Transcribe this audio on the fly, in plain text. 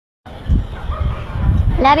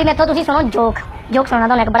लै भी मेथों तुसी सुनो जोक जोक सुना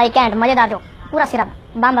तुहानू एक बड़ा ही घैंट मजेदार जोक पूरा सिरा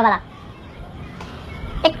बंब वाला।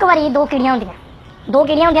 एक बारी दो कीड़ियां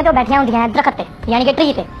होंदियां तो बैठियां होंदियां दरखत ते यानी कि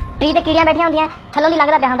ट्री ते कीड़ियां बैठियां होंदियां थल्लों दी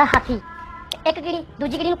लगदा पिया होंदा हाथी। एक कीड़ी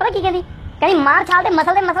दूजी कीड़ी नूं पता की कहंदी मार छाल ते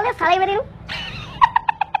मसल दे साले मेरे नूं।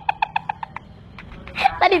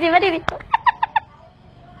 वधी सी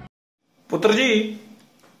पुत्र जी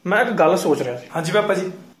मैं एक गल सोच रहा सी। हाँ जी पापा जी।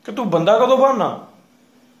 कि तू बंदा कदों बनना?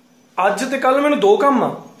 अज ते कल मैनूं दो काम आ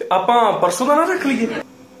ते आपां परसों दा ना रख लीए।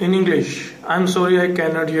 In English, I'm sorry I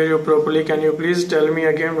cannot hear you properly. Can you please tell me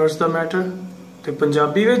again what's the matter? ते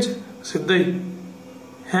पंजाबी विच सिद्धा ही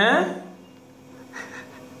हैं?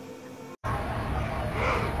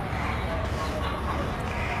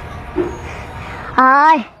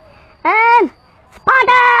 I am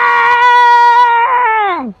Spartan.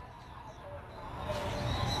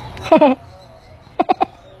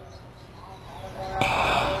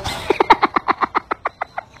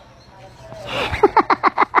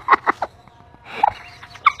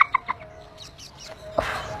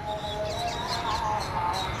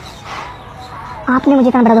 आपने मुझे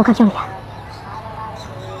इतना बड़ा धोखा क्यों दिया?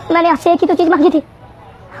 मैंने आपसे एक ही तो चीज मांगी थी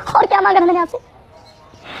और क्या मांगा था मैंने आपसे?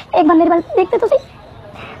 एक बार मेरे बाल देखते तो सही,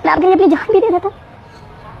 मैं आपके लिए अपनी जान भी दे देता।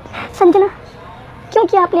 संजना क्यों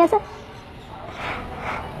किया आपने ऐसा?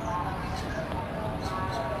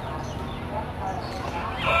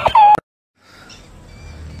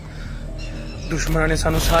 दुश्मन ने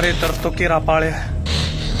सानू सारे तरफ तो घेरा पा लिया,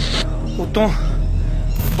 उतों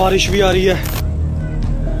बारिश भी आ रही है,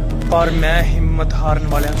 पर मैं हिम्मत हारन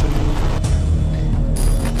वालियां चों नहीं।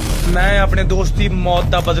 मैं अपने दोस्त की मौत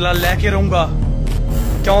का बदला लेके रहूंगा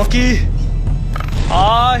क्योंकि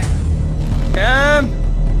आई एम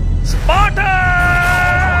स्पार्टन।